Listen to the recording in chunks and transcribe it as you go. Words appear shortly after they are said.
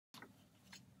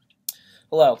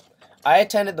Hello. I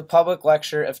attended the public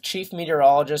lecture of Chief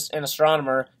Meteorologist and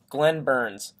Astronomer Glenn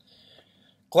Burns.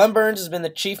 Glenn Burns has been the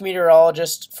Chief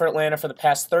Meteorologist for Atlanta for the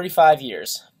past 35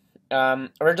 years.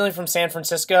 Originally from San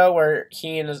Francisco, where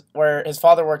where his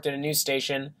father worked at a news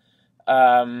station.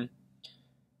 Glenn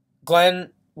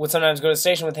would sometimes go to the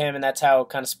station with him, and that's how it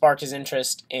kind of sparked his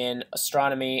interest in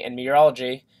astronomy and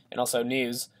meteorology, and also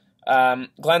news.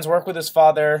 Glenn's work with his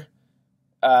father,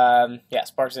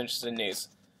 sparked his interest in news.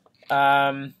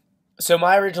 So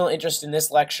my original interest in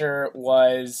this lecture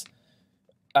was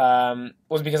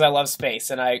because I love space,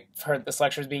 and I heard this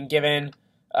lecture was being given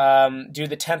due to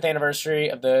the 10th anniversary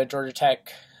of the Georgia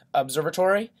Tech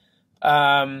Observatory,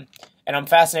 and I'm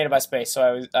fascinated by space,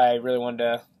 so I really wanted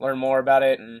to learn more about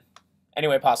it in any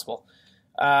way possible.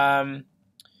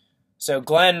 So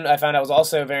Glenn, I found out, was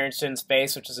also very interested in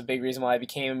space, which is a big reason why I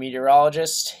became a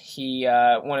meteorologist. He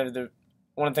one of the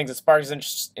things that sparked his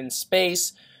interest in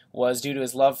space was due to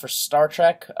his love for Star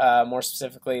Trek, more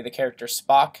specifically the character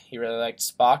Spock. He really liked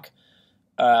Spock.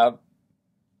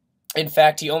 In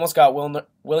fact, he almost got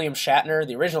William Shatner,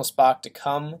 the original Spock, to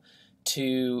come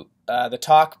to the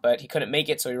talk, but he couldn't make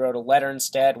it, so he wrote a letter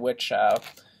instead, which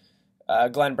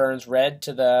Glenn Burns read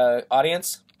to the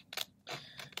audience.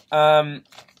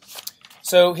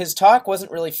 So his talk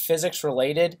wasn't really physics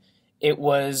related. It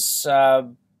was,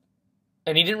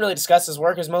 and he didn't really discuss his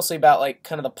work. It was mostly about like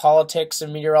kind of the politics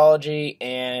of meteorology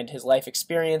and his life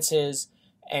experiences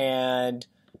and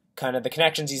kind of the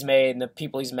connections he's made and the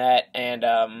people he's met. And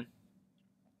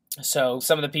so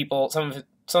some of the people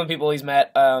he's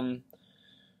met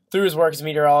through his work as a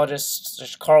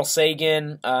meteorologist, Carl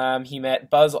Sagan. He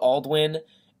met Buzz Aldrin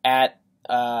at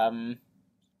the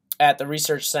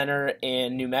research center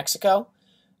in New Mexico.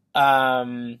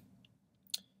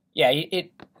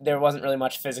 There wasn't really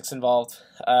much physics involved.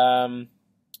 But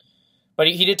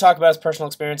he did talk about his personal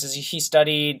experiences. He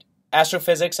studied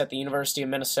astrophysics at the University of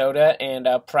Minnesota, and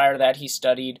prior to that he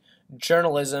studied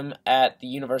journalism at the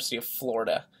University of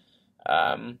Florida.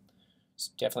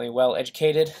 Definitely well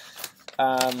educated.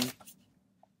 I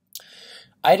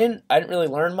didn't really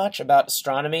learn much about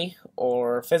astronomy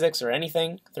or physics or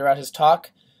anything throughout his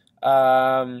talk.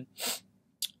 I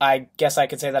guess I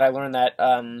could say that I learned that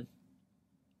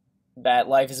that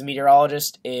life as a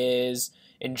meteorologist is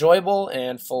enjoyable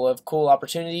and full of cool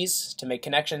opportunities to make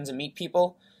connections and meet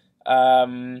people.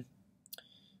 But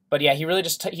yeah, he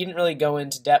didn't really go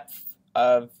into depth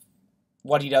of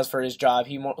what he does for his job.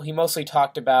 He mostly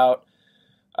talked about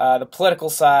the political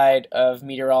side of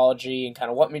meteorology and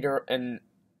kind of and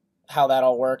how that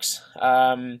all works.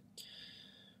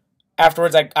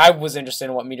 Afterwards, I was interested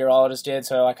in what meteorologists did,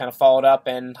 so I kind of followed up,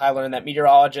 and I learned that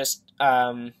meteorologists,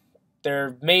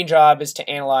 their main job is to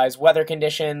analyze weather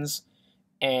conditions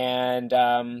and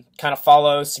kind of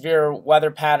follow severe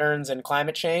weather patterns and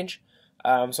climate change.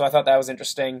 So I thought that was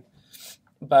interesting.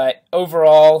 But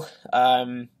overall,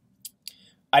 I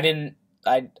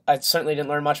certainly didn't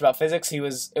learn much about physics. It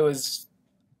was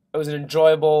an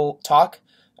enjoyable talk.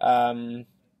 It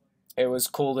was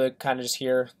cool to kind of just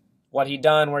hear what he'd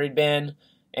done, where he'd been,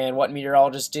 and what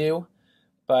meteorologists do.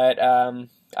 But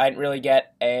I didn't really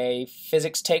get a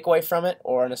physics takeaway from it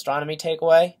or an astronomy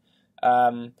takeaway.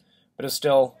 But it was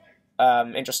still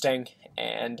interesting,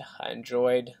 and I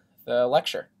enjoyed the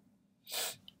lecture.